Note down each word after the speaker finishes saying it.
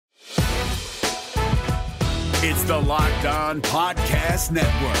It's the Locked On Podcast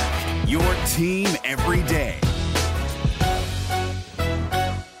Network, your team every day.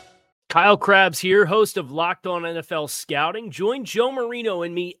 Kyle Krabs here, host of Locked On NFL Scouting. Join Joe Marino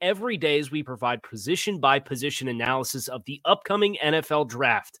and me every day as we provide position-by-position analysis of the upcoming NFL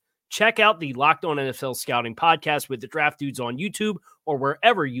Draft. Check out the Locked On NFL Scouting podcast with the Draft Dudes on YouTube or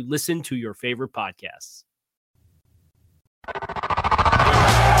wherever you listen to your favorite podcasts.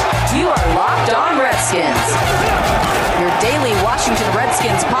 You are Locked On Redskins, your daily Washington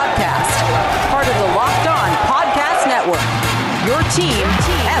Redskins podcast, part of the Locked On Podcast Network, your team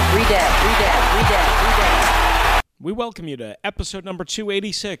every day. We welcome you to episode number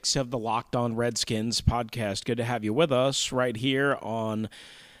 286 of the Locked On Redskins podcast. Good to have you with us right here on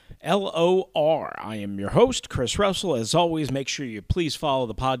LOR. I am your host, Chris Russell. As always, make sure you please follow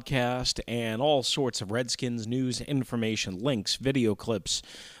the podcast and all sorts of Redskins news, information, links, video clips,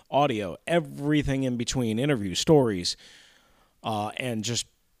 audio, everything in between, interviews, stories, and just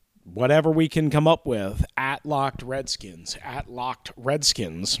whatever we can come up with at Locked Redskins. At Locked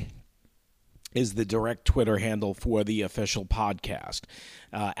Redskins is the direct Twitter handle for the official podcast.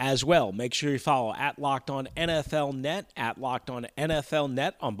 As well, make sure you follow at Locked On NFL Net, at Locked On NFL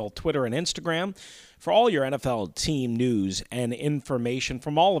Net on both Twitter and Instagram for all your NFL team news and information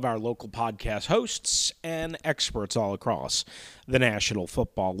from all of our local podcast hosts and experts all across the National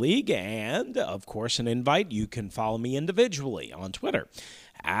Football League. And, of course, an invite, you can follow me individually on Twitter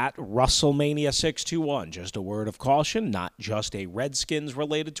at WrestleMania621. Just a word of caution, not just a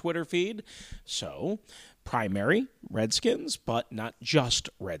Redskins-related Twitter feed. So, primary Redskins, but not just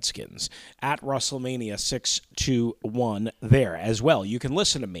Redskins. At WrestleMania621 there as well. You can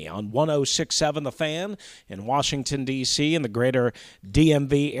listen to me on 106.7 The Fan in Washington, D.C. in the greater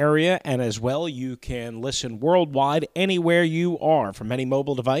DMV area. And as well, you can listen worldwide anywhere you are from any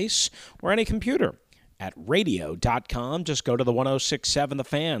mobile device or any computer. At radio.com, just go to the 106.7 The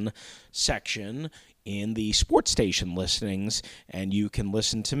Fan section in the sports station listings, and you can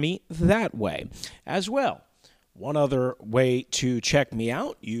listen to me that way. As well, one other way to check me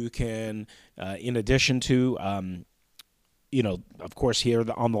out, you can, in addition to, of course, here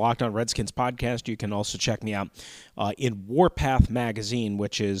on the Locked On Redskins podcast, you can also check me out in Warpath Magazine,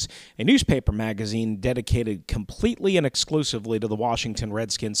 which is a newspaper magazine dedicated completely and exclusively to the Washington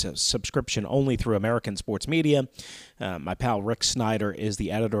Redskins, subscription only through American Sports Media. My pal Rick Snyder is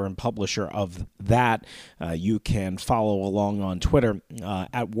the editor and publisher of that. You can follow along on Twitter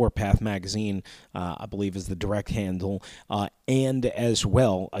at Warpath Magazine, I believe is the direct handle. And as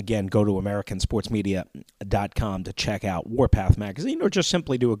well, again, go to AmericanSportsMedia.com to check out Warpath Magazine, or just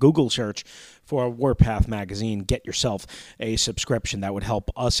simply do a Google search for Warpath Magazine. Get yourself a subscription. That would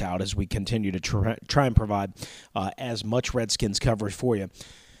help us out as we continue to try and provide as much Redskins coverage for you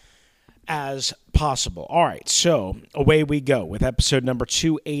as possible. All right, so away we go with episode number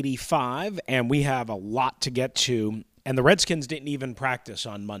 285, and we have a lot to get to. And the Redskins didn't even practice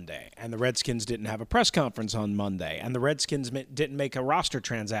on Monday, and the Redskins didn't have a press conference on Monday, and the Redskins didn't make a roster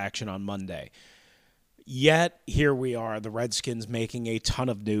transaction on Monday. Yet, here we are, the Redskins making a ton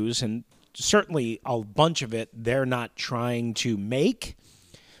of news, and certainly a bunch of it they're not trying to make,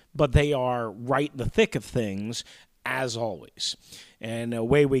 but they are right in the thick of things, as always. And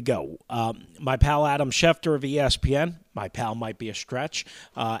away we go. My pal Adam Schefter of ESPN, my pal might be a stretch.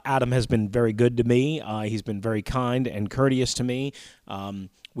 Adam has been very good to me. He's been very kind and courteous to me.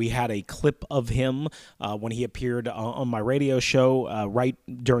 We had a clip of him when he appeared on my radio show right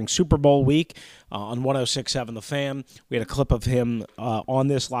during Super Bowl week on 106.7 The Fan. We had a clip of him on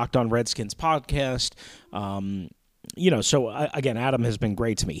this Locked On Redskins podcast. So again, Adam has been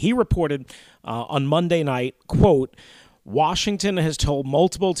great to me. He reported on Monday night, quote, Washington has told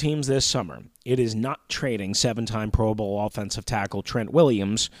multiple teams this summer it is not trading seven-time Pro Bowl offensive tackle Trent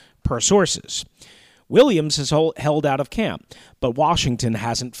Williams, per sources. Williams has held out of camp, but Washington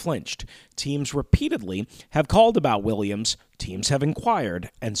hasn't flinched. Teams repeatedly have called about Williams, teams have inquired,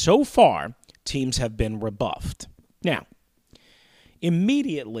 and so far, teams have been rebuffed. Now,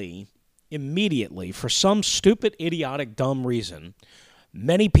 immediately, for some stupid, idiotic, dumb reason,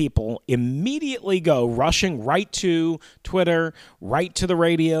 many people immediately go rushing right to Twitter, right to the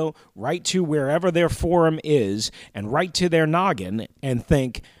radio, right to wherever their forum is, and right to their noggin and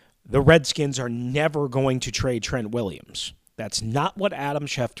think the Redskins are never going to trade Trent Williams. That's not what Adam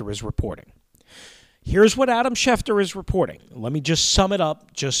Schefter is reporting. Here's what Adam Schefter is reporting. Let me just sum it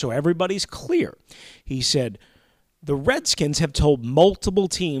up just so everybody's clear. He said, the Redskins have told multiple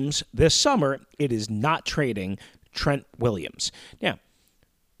teams this summer it is not trading Trent Williams. Now,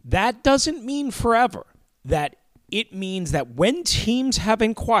 that doesn't mean forever that it means that when teams have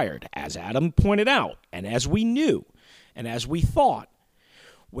inquired, as Adam pointed out, and as we knew, and as we thought,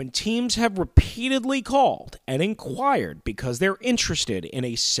 when teams have repeatedly called and inquired because they're interested in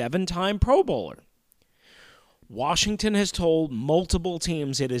a 7-time Pro Bowler, Washington has told multiple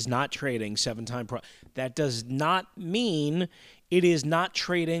teams it is not trading 7-time Pro. That does not mean it is not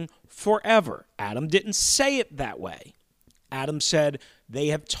trading forever. Adam didn't say it that way. Adam said they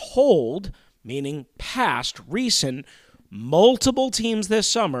have told, meaning past, recent, multiple teams this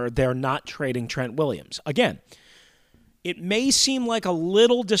summer they're not trading Trent Williams. Again, it may seem like a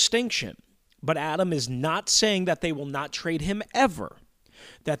little distinction, but Adam is not saying that they will not trade him ever,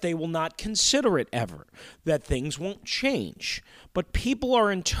 that they will not consider it ever, that things won't change. But people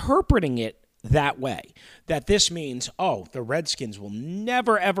are interpreting it that way, that this means, oh, the Redskins will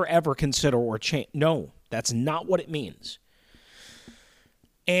never, ever, ever consider or change. No, that's not what it means.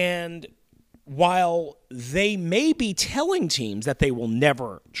 And while they may be telling teams that they will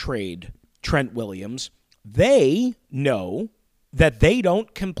never trade Trent Williams, they know that they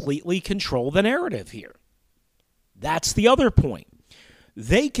don't completely control the narrative here. That's the other point.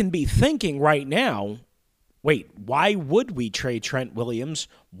 They can be thinking right now, wait, why would we trade Trent Williams?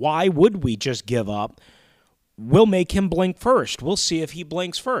 Why would we just give up? We'll make him blink first. We'll see if he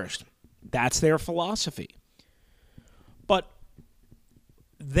blinks first. That's their philosophy. But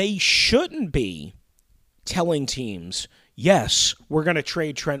they shouldn't be telling teams, yes, we're going to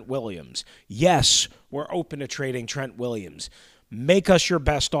trade Trent Williams. Yes, we're open to trading Trent Williams. Make us your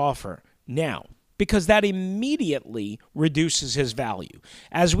best offer now, because that immediately reduces his value.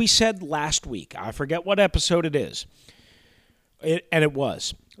 As we said last week, I forget what episode it is, and it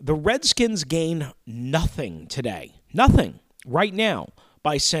was, the Redskins gain nothing today, nothing right now,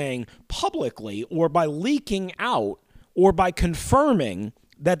 by saying publicly or by leaking out or by confirming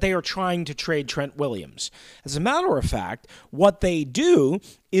that they are trying to trade Trent Williams. As a matter of fact, what they do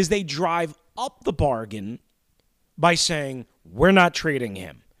is they drive up the bargain by saying, we're not trading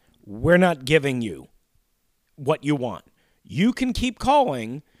him. We're not giving you what you want. You can keep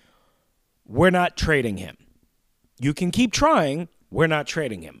calling. We're not trading him. You can keep trying. We're not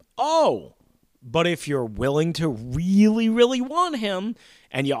trading him. Oh, but if you're willing to really, really want him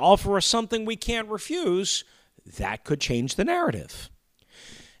and you offer us something we can't refuse, that could change the narrative.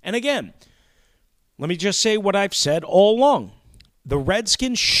 And again, let me just say what I've said all along. The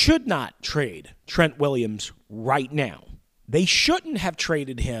Redskins should not trade Trent Williams right now. They shouldn't have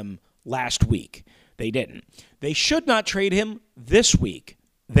traded him last week. They didn't. They should not trade him this week.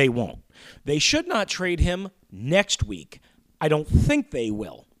 They won't. They should not trade him next week. I don't think they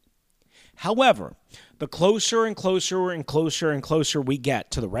will. However, the closer and closer and closer and closer we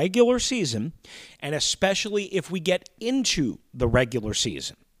get to the regular season, and especially if we get into the regular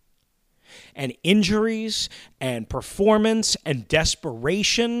season, and injuries and performance and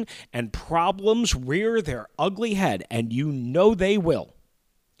desperation and problems rear their ugly head, and you know they will,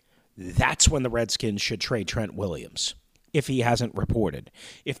 that's when the Redskins should trade Trent Williams, if he hasn't reported,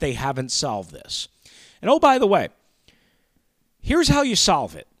 if they haven't solved this. And oh, by the way, here's how you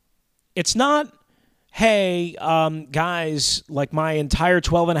solve it. It's not, hey, guys, like my entire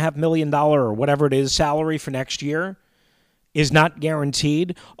 $12.5 million or whatever it is salary for next year is not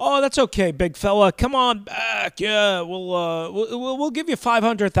guaranteed. Oh, that's okay, big fella. Come on back. Yeah, we'll give you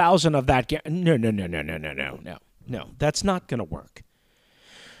 $500,000 of that. No. That's not going to work.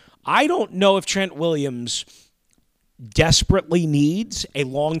 I don't know if Trent Williams desperately needs a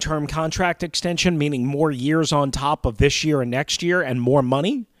long-term contract extension, meaning more years on top of this year and next year and more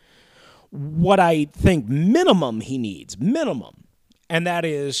money. What I think minimum he needs, and that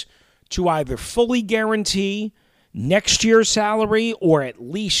is to either fully guarantee next year's salary or at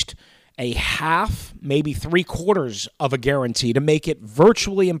least a half, maybe 3/4 of a guarantee to make it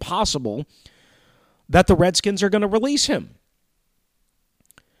virtually impossible that the Redskins are going to release him.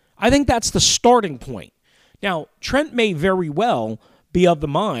 I think that's the starting point. Now, Trent may very well be of the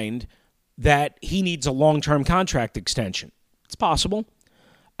mind that he needs a long-term contract extension. It's possible.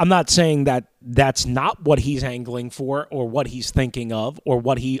 I'm not saying that that's not what he's angling for or what he's thinking of or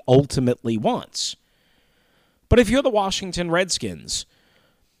what he ultimately wants. But if you're the Washington Redskins,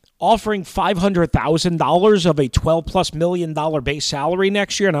 offering $500,000 of a $12+ million base salary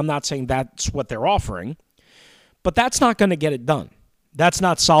next year, and I'm not saying that's what they're offering, but that's not going to get it done. That's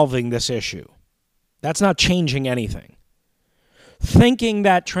not solving this issue. That's not changing anything. Thinking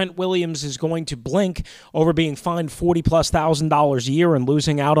that Trent Williams is going to blink over being fined $40,000+ a year and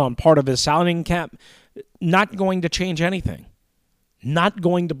losing out on part of his salary cap, not going to change anything. Not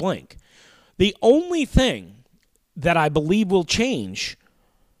going to blink. The only thing that I believe will change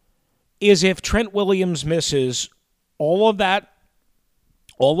is if Trent Williams misses all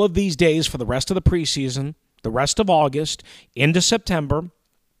of these days for the rest of the preseason, the rest of August, into September,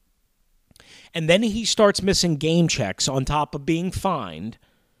 and then he starts missing game checks on top of being fined,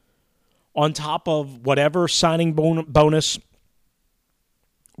 on top of whatever signing bonus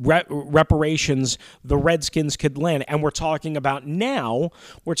reparations the Redskins could land. And we're talking about now,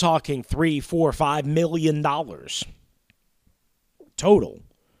 we're talking $3, $4, $5 million total,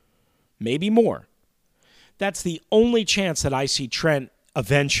 maybe more. That's the only chance that I see Trent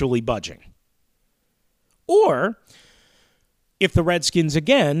eventually budging. Or if the Redskins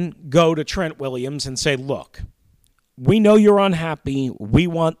again go to Trent Williams and say, look, we know you're unhappy. We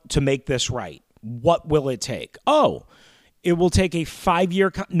want to make this right. What will it take? Oh, it will take a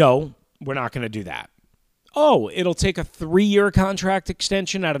 5-year no, we're not going to do that. Oh, it'll take a 3-year contract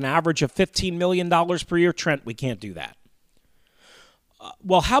extension at an average of $15 million per year. Trent, we can't do that.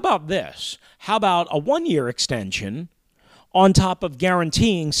 Well, how about this? How about a 1-year extension on top of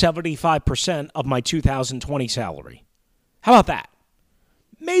guaranteeing 75% of my 2020 salary? How about that?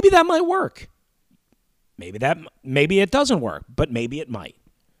 Maybe that might work. Maybe it doesn't work, but maybe it might.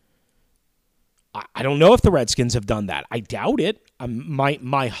 I don't know if the Redskins have done that. I doubt it.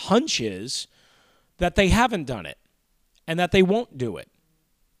 My hunch is that they haven't done it, and that they won't do it,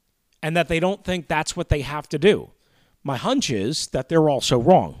 and that they don't think that's what they have to do. My hunch is that they're also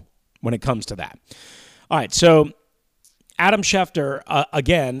wrong when it comes to that. All right, so Adam Schefter,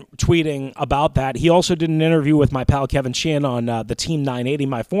 again, tweeting about that. He also did an interview with my pal Kevin Sheehan on the Team 980,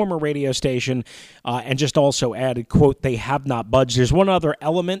 my former radio station, and just also added, quote, they have not budged. There's one other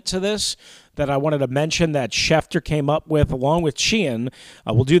element to this that I wanted to mention that Schefter came up with along with Sheehan.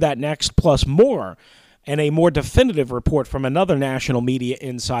 We'll do that next, plus more, and a more definitive report from another national media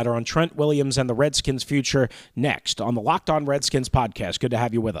insider on Trent Williams and the Redskins' future next on the Locked On Redskins podcast. Good to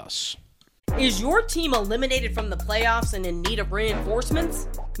have you with us. Is your team eliminated from the playoffs and in need of reinforcements?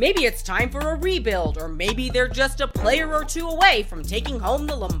 Maybe it's time for a rebuild, or maybe they're just a player or two away from taking home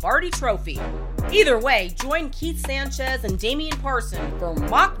the Lombardi Trophy. Either way, join Keith Sanchez and Damian Parson for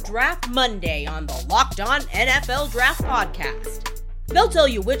Mock Draft Monday on the Locked On NFL Draft Podcast. They'll tell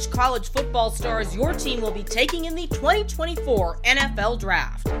you which college football stars your team will be taking in the 2024 NFL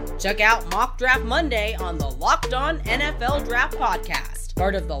Draft. Check out Mock Draft Monday on the Locked On NFL Draft Podcast,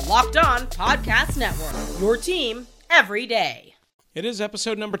 part of the Locked On Podcast Network, your team every day. It is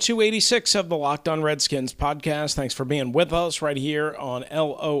episode number 286 of the Locked On Redskins podcast. Thanks for being with us right here on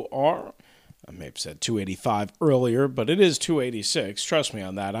LOR. I may have said 285 earlier, but it is 286. Trust me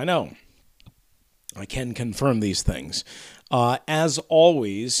on that. I know. I can confirm these things. As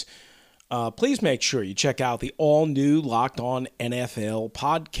always, please make sure you check out the all-new Locked On NFL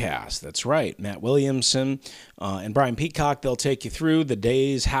podcast. That's right. Matt Williamson and Brian Peacock, they'll take you through the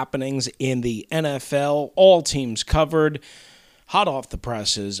day's happenings in the NFL, all teams covered, hot off the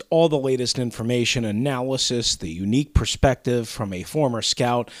presses, all the latest information, analysis, the unique perspective from a former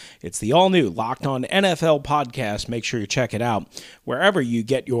scout. It's the all-new Locked On NFL podcast. Make sure you check it out wherever you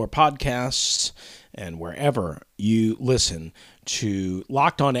get your podcasts and wherever you listen to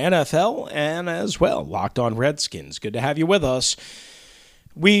Locked On NFL and as well Locked On Redskins. Good to have you with us.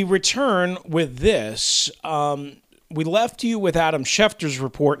 We return with this. We left you with Adam Schefter's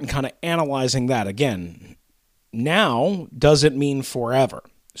report and kind of analyzing that. Again, now doesn't mean forever.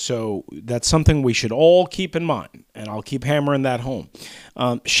 So that's something we should all keep in mind, and I'll keep hammering that home.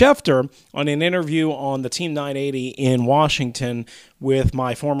 Schefter, on an interview on the Team 980 in Washington with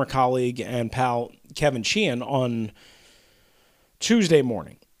my former colleague and pal Kevin Sheehan on Tuesday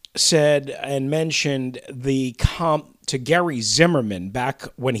morning, said and mentioned the comp to Gary Zimmerman back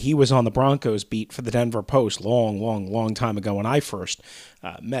when he was on the Broncos beat for the Denver Post long time ago when I first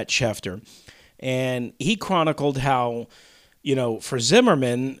met Schefter. And he chronicled how, you know, for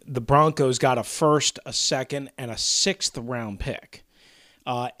Zimmerman, the Broncos got a first, a second, and a sixth round pick.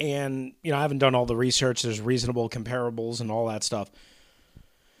 And, you know, I haven't done all the research. There's reasonable comparables and all that stuff.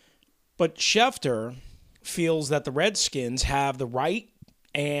 But Schefter feels that the Redskins have the right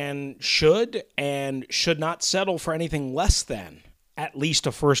and should not settle for anything less than at least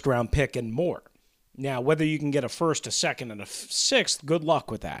a first-round pick and more. Now, whether you can get a first, a second, and a sixth, good luck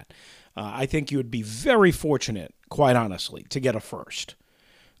with that. I think you would be very fortunate, quite honestly, to get a first.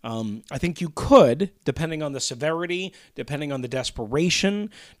 I think you could, depending on the severity, depending on the desperation,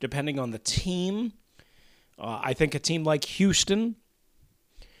 depending on the team. I think a team like Houston,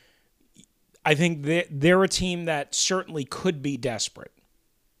 I think they're a team that certainly could be desperate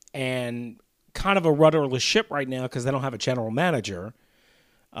and kind of a rudderless ship right now because they don't have a general manager,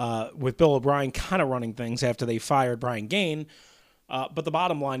 with Bill O'Brien kind of running things after they fired Brian Gaine. But the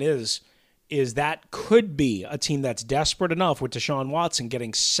bottom line is is that could be a team that's desperate enough with Deshaun Watson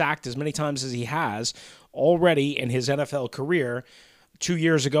getting sacked as many times as he has already in his NFL career, 2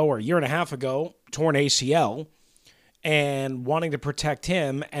 years ago or a year and a half ago, torn ACL, and wanting to protect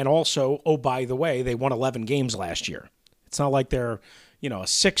him. And also, oh, by the way, they won 11 games last year. It's not like they're, a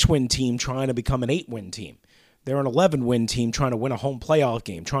 6-win team trying to become an 8-win team. They're an 11-win team trying to win a home playoff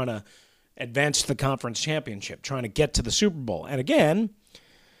game, trying to advance to the conference championship, trying to get to the Super Bowl. And again,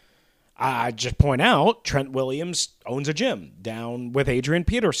 I just point out, Trent Williams owns a gym down with Adrian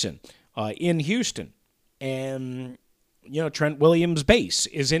Peterson in Houston. And, Trent Williams' base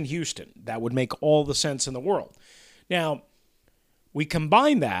is in Houston. That would make all the sense in the world. Now, we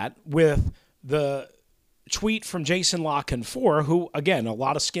combine that with the tweet from Jason La Canfora, who, again, a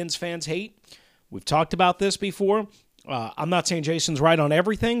lot of Skins fans hate. We've talked about this before. I'm not saying Jason's right on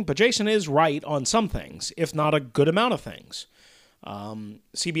everything, but Jason is right on some things, if not a good amount of things.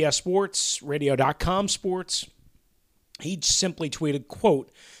 CBS Sports, Radio.com Sports, he simply tweeted,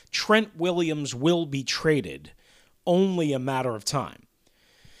 quote, Trent Williams will be traded, only a matter of time.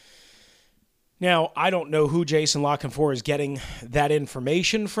 Now, I don't know who Jason La Canfora is getting that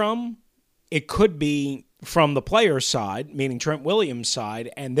information from. It could be from the player's side, meaning Trent Williams'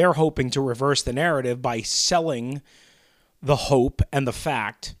 side, and they're hoping to reverse the narrative by selling the hope and the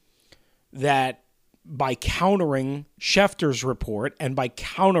fact that by countering Schefter's report and by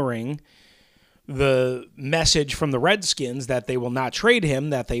countering the message from the Redskins that they will not trade him,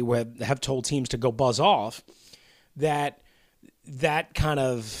 that they have told teams to go buzz off, that kind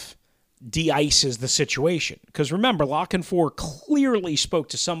of de-ices the situation. Because remember, La Canfora clearly spoke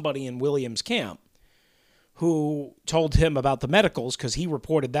to somebody in Williams' camp who told him about the medicals, because he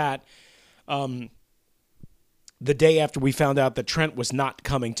reported that the day after we found out that Trent was not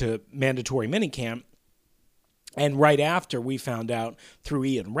coming to mandatory minicamp, and right after we found out through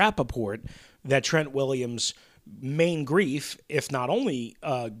Ian Rappaport that Trent Williams' main grief, if not only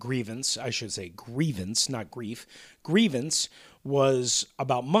grievance, I should say grievance, not grief, grievance was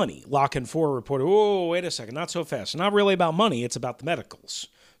about money. La Canfora reported, oh, wait a second, not so fast. Not really about money, it's about the medicals.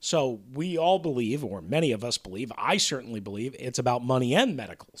 So we all believe, or many of us believe, I certainly believe, it's about money and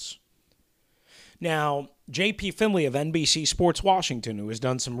medicals. Now, J.P. Finley of NBC Sports Washington, who has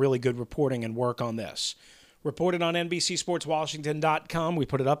done some really good reporting and work on this, reported on NBCSportsWashington.com. We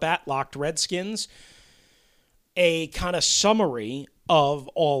put it up at Locked Redskins. A kind of summary of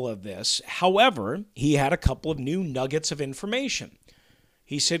all of this. However, he had a couple of new nuggets of information.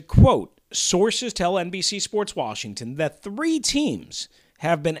 He said, quote, sources tell NBC Sports Washington that 3 teams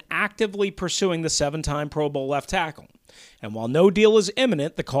have been actively pursuing the 7-time Pro Bowl left tackle. And while no deal is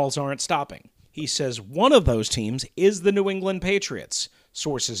imminent, the calls aren't stopping. He says one of those teams is the New England Patriots,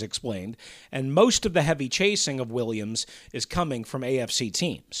 sources explained, and most of the heavy chasing of Williams is coming from AFC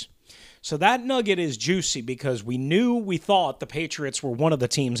teams. So that nugget is juicy because we thought the Patriots were one of the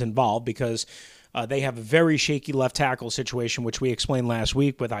teams involved because they have a very shaky left tackle situation, which we explained last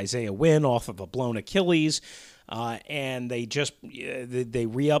week with Isaiah Wynn off of a blown Achilles. And they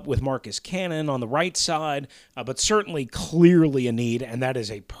re-up with Marcus Cannon on the right side, but certainly clearly a need, and that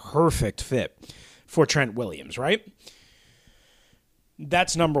is a perfect fit for Trent Williams, right?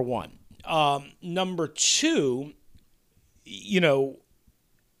 That's number one. Number two,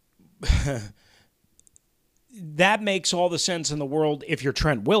 that makes all the sense in the world. If you're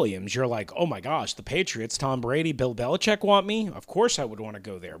Trent Williams, you're like, oh my gosh, the Patriots, Tom Brady, Bill Belichick want me? Of course I would want to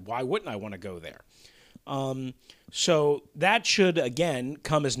go there. Why wouldn't I want to go there? So that should, again,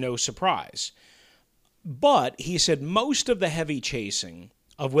 come as no surprise. But he said most of the heavy chasing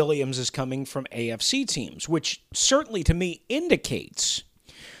of Williams is coming from AFC teams, which certainly to me indicates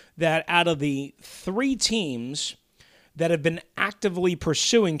that out of the 3 teams that have been actively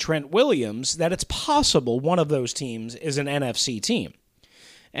pursuing Trent Williams, that it's possible one of those teams is an NFC team.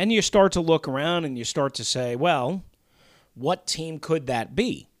 And you start to look around and you start to say, well, what team could that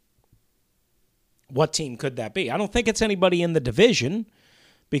be? What team could that be? I don't think it's anybody in the division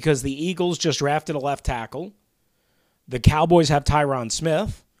because the Eagles just drafted a left tackle. The Cowboys have Tyron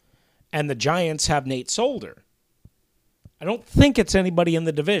Smith, and the Giants have Nate Solder. I don't think it's anybody in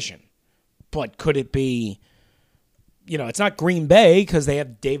the division. But could it be, it's not Green Bay because they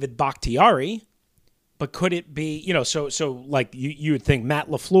have David Bakhtiari, but could it be, so like you would think Matt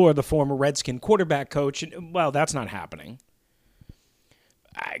LaFleur, the former Redskin quarterback coach, well, that's not happening.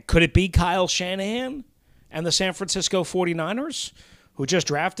 Could it be Kyle Shanahan and the San Francisco 49ers, who just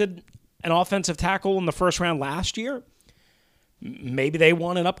drafted an offensive tackle in the first round last year? Maybe they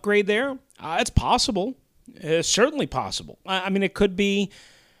want an upgrade there. It's possible. It's certainly possible. I mean, it could be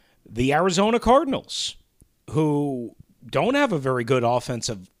the Arizona Cardinals, who don't have a very good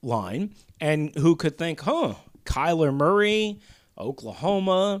offensive line And who could think, Kyler Murray,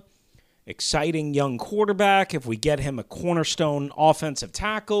 Oklahoma, exciting young quarterback. If we get him a cornerstone offensive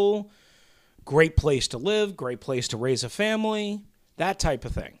tackle, great place to live, great place to raise a family, that type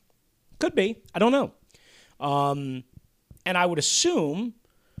of thing. Could be. I don't know. And I would assume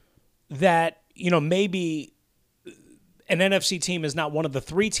that, maybe an NFC team is not one of the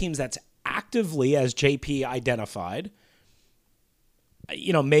three teams that's actively, as JP identified.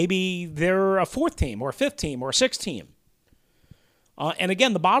 Maybe they're a fourth team or a fifth team or a sixth team. And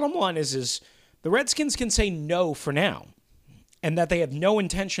again, the bottom line is the Redskins can say no for now and that they have no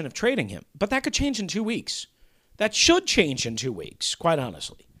intention of trading him. But that could change in 2 weeks. That should change in 2 weeks, quite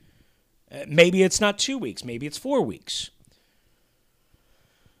honestly. Maybe it's not 2 weeks. Maybe it's 4 weeks.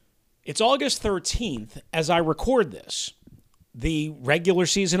 It's August 13th as I record this. The regular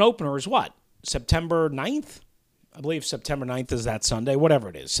season opener is what? September 9th? I believe September 9th is that Sunday, whatever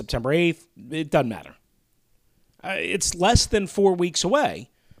it is. September 8th, it doesn't matter. It's less than 4 weeks away,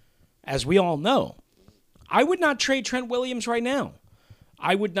 as we all know. I would not trade Trent Williams right now.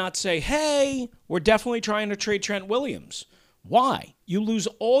 I would not say, hey, we're definitely trying to trade Trent Williams. Why? You lose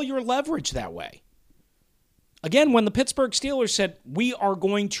all your leverage that way. Again, when the Pittsburgh Steelers said, we are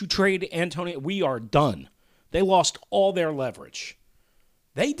going to trade Antonio, we are done. They lost all their leverage.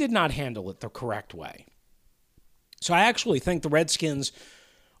 They did not handle it the correct way. So I actually think the Redskins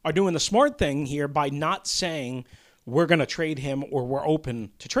are doing the smart thing here by not saying we're going to trade him or we're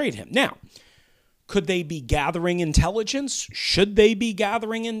open to trade him. Now, could they be gathering intelligence? Should they be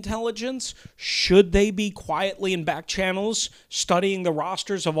gathering intelligence? Should they be quietly in back channels studying the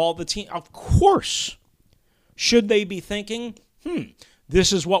rosters of all the teams? Of course. Should they be thinking,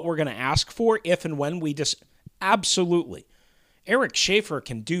 this is what we're going to ask for if and when we just... Absolutely. Eric Schaefer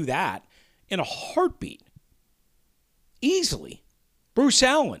can do that in a heartbeat. Easily. Bruce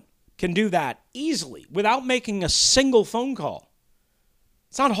Allen can do that easily without making a single phone call.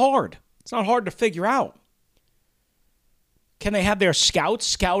 It's not hard. It's not hard to figure out. Can they have their scouts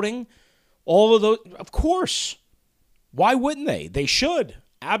scouting all of those? Of course. Why wouldn't they? They should.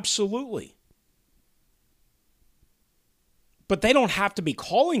 Absolutely. But they don't have to be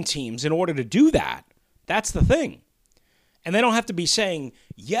calling teams in order to do that. That's the thing. And they don't have to be saying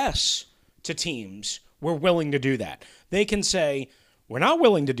yes to teams. We're willing to do that. They can say, we're not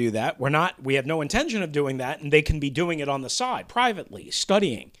willing to do that. We have no intention of doing that. And they can be doing it on the side, privately,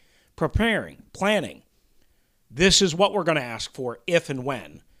 studying, preparing, planning. This is what we're going to ask for if and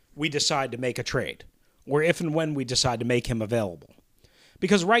when we decide to make a trade, or if and when we decide to make him available.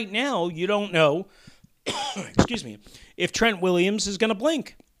 Because right now, you don't know, if Trent Williams is going to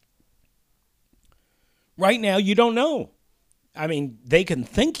blink. Right now, you don't know. I mean, they can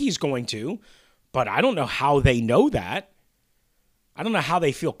think he's going to, but I don't know how they know that. I don't know how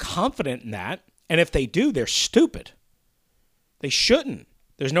they feel confident in that. And if they do, they're stupid. They shouldn't.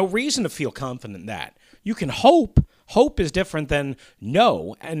 There's no reason to feel confident in that. You can hope. Hope is different than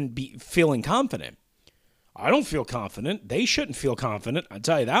know and be feeling confident. I don't feel confident. They shouldn't feel confident. I'll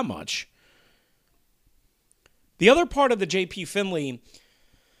tell you that much. The other part of the J.P. Finley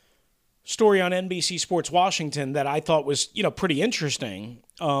story on NBC Sports Washington that I thought was, pretty interesting,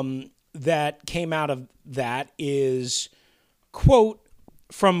 that came out of that is, quote,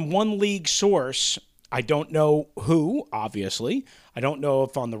 from one league source, I don't know who, obviously. I don't know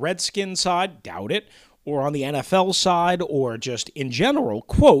if on the Redskins side, doubt it, or on the NFL side, or just in general,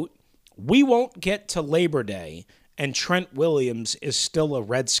 quote, we won't get to Labor Day and Trent Williams is still a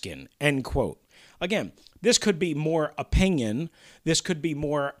Redskin, end quote. Again, this could be more opinion. This could be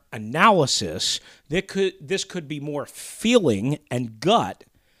more analysis. This could be more feeling and gut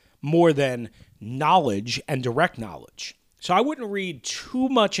more than knowledge and direct knowledge. So I wouldn't read too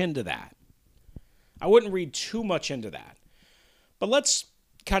much into that. But let's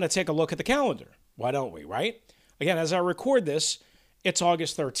kind of take a look at the calendar. Why don't we, right? Again, as I record this, it's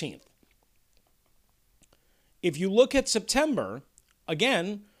August 13th. If you look at September,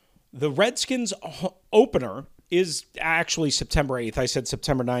 again, the Redskins opener is actually September 8th. I said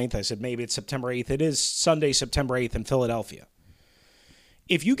September 9th. I said maybe it's September 8th. It is Sunday, September 8th in Philadelphia.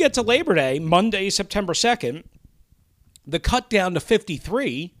 If you get to Labor Day, Monday, September 2nd, the cut down to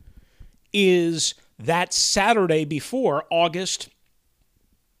 53 is that Saturday before August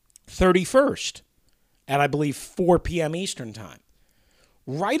 31st at, I believe, 4 p.m. Eastern Time.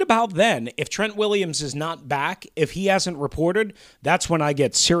 Right about then, if Trent Williams is not back, if he hasn't reported, that's when I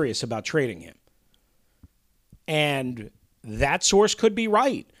get serious about trading him. And that source could be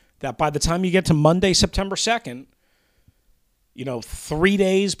right, that by the time you get to Monday, September 2nd, 3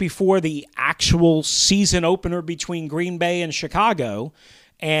 days before the actual season opener between Green Bay and Chicago,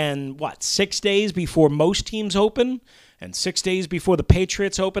 And 6 days before most teams open, and 6 days before the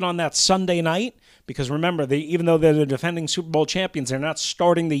Patriots open on that Sunday night, because remember, even though they're the defending Super Bowl champions, they're not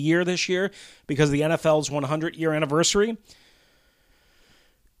starting the year this year because of the NFL's 100-year anniversary.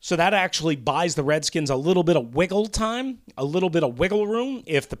 So that actually buys the Redskins a little bit of wiggle time, a little bit of wiggle room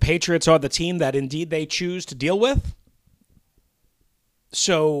if the Patriots are the team that indeed they choose to deal with.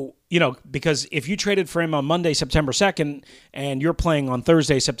 So, because if you traded for him on Monday, September 2nd, and you're playing on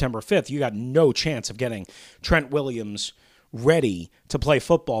Thursday, September 5th, you got no chance of getting Trent Williams ready to play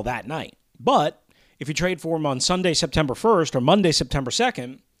football that night. But if you trade for him on Sunday, September 1st, or Monday, September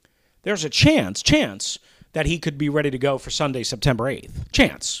 2nd, there's a chance that he could be ready to go for Sunday, September 8th.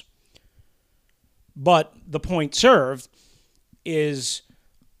 Chance. But the point served is,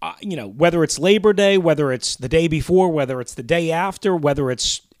 whether it's Labor Day, whether it's the day before, whether it's the day after, whether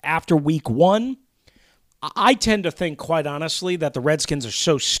it's after week 1, I tend to think, quite honestly, that the Redskins are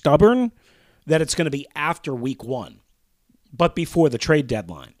so stubborn that it's going to be after week 1, but before the trade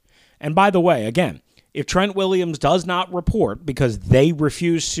deadline. And by the way, again, if Trent Williams does not report because they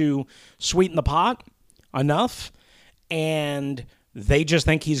refuse to sweeten the pot enough and they just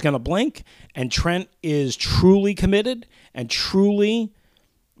think he's going to blink, and Trent is truly committed and truly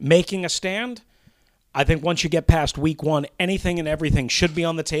making a stand, I think once you get past week 1, anything and everything should be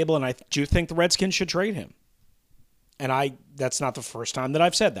on the table, and I do think the Redskins should trade him. And that's not the first time that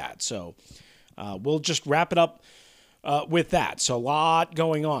I've said that. So we'll just wrap it up with that. So a lot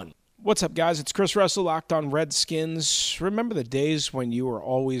going on. What's up, guys? It's Chris Russell, Locked On Redskins. Remember the days when you were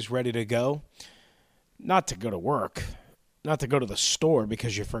always ready to go? Not to go to work, not to go to the store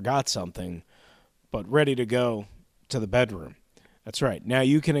because you forgot something, but ready to go to the bedroom. That's right. Now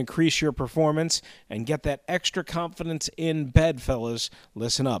you can increase your performance and get that extra confidence in bed, fellas.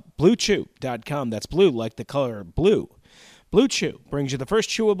 Listen up. BlueChew.com. That's blue like the color blue. Blue Chew brings you the first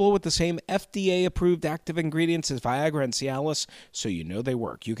chewable with the same FDA-approved active ingredients as Viagra and Cialis, so you know they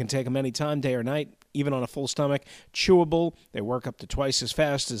work. You can take them anytime, day or night, even on a full stomach. Chewable. They work up to twice as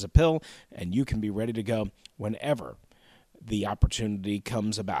fast as a pill, and you can be ready to go whenever the opportunity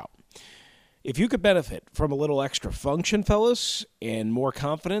comes about. If you could benefit from a little extra function, fellas, and more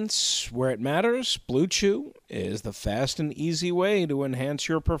confidence where it matters, Blue Chew is the fast and easy way to enhance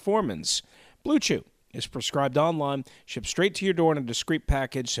your performance. Blue Chew is prescribed online, shipped straight to your door in a discreet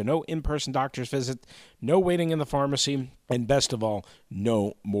package, so no in-person doctor's visit, no waiting in the pharmacy, and best of all,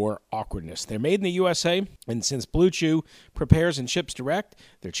 no more awkwardness. They're made in the USA, and since Blue Chew prepares and ships direct,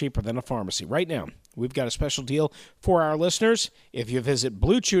 they're cheaper than a pharmacy. Right now, we've got a special deal for our listeners. If you visit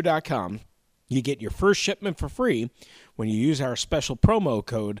BlueChew.com, you get your first shipment for free when you use our special promo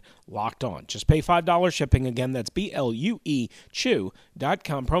code Locked On. Just pay $5 shipping. Again, that's BLUE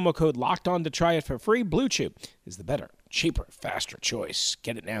Chew.com. Promo code Locked On to try it for free. Blue Chew is the better, cheaper, faster choice.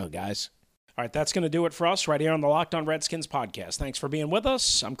 Get it now, guys. All right, that's going to do it for us right here on the Locked On Redskins podcast. Thanks for being with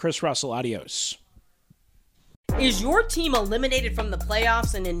us. I'm Chris Russell. Adios. Is your team eliminated from the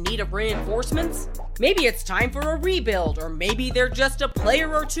playoffs and in need of reinforcements? Maybe it's time for a rebuild, or maybe they're just a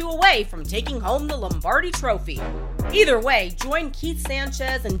player or two away from taking home the Lombardi Trophy. Either way, join Keith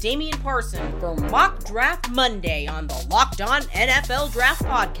Sanchez and Damian Parson for Mock Draft Monday on the Locked On NFL Draft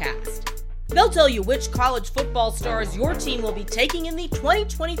Podcast. They'll tell you which college football stars your team will be taking in the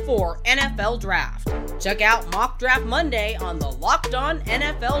 2024 NFL Draft. Check out Mock Draft Monday on the Locked On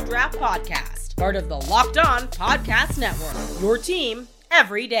NFL Draft Podcast, part of the Locked On Podcast Network, your team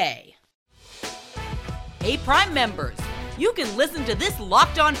every day. Hey, Prime members, you can listen to this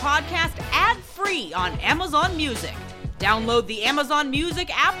Locked On podcast ad-free on Amazon Music. Download the Amazon Music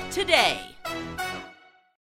app today.